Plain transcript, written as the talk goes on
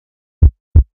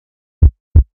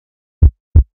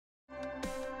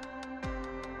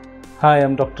Hi,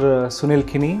 I'm Dr. Sunil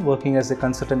Kinney, working as a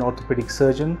consultant orthopedic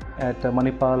surgeon at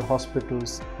Manipal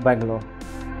Hospitals Bangalore.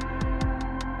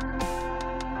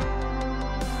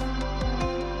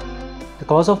 The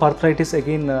cause of arthritis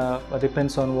again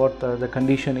depends on what the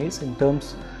condition is.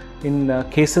 In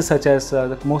cases such as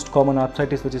the most common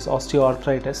arthritis, which is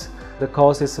osteoarthritis, the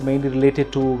cause is mainly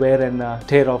related to wear and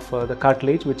tear of the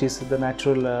cartilage, which is the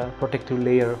natural protective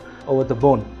layer over the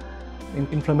bone. In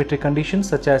inflammatory conditions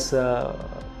such as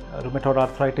rheumatoid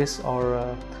arthritis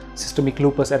or systemic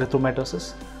lupus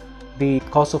erythematosus, the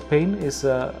cause of pain is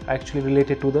actually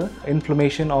related to the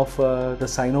inflammation of the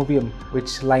synovium,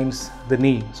 which lines the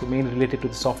knee, so mainly related to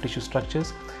the soft tissue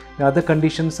structures. In other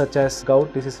conditions such as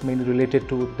gout, this is mainly related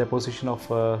to deposition of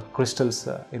crystals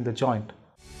in the joint.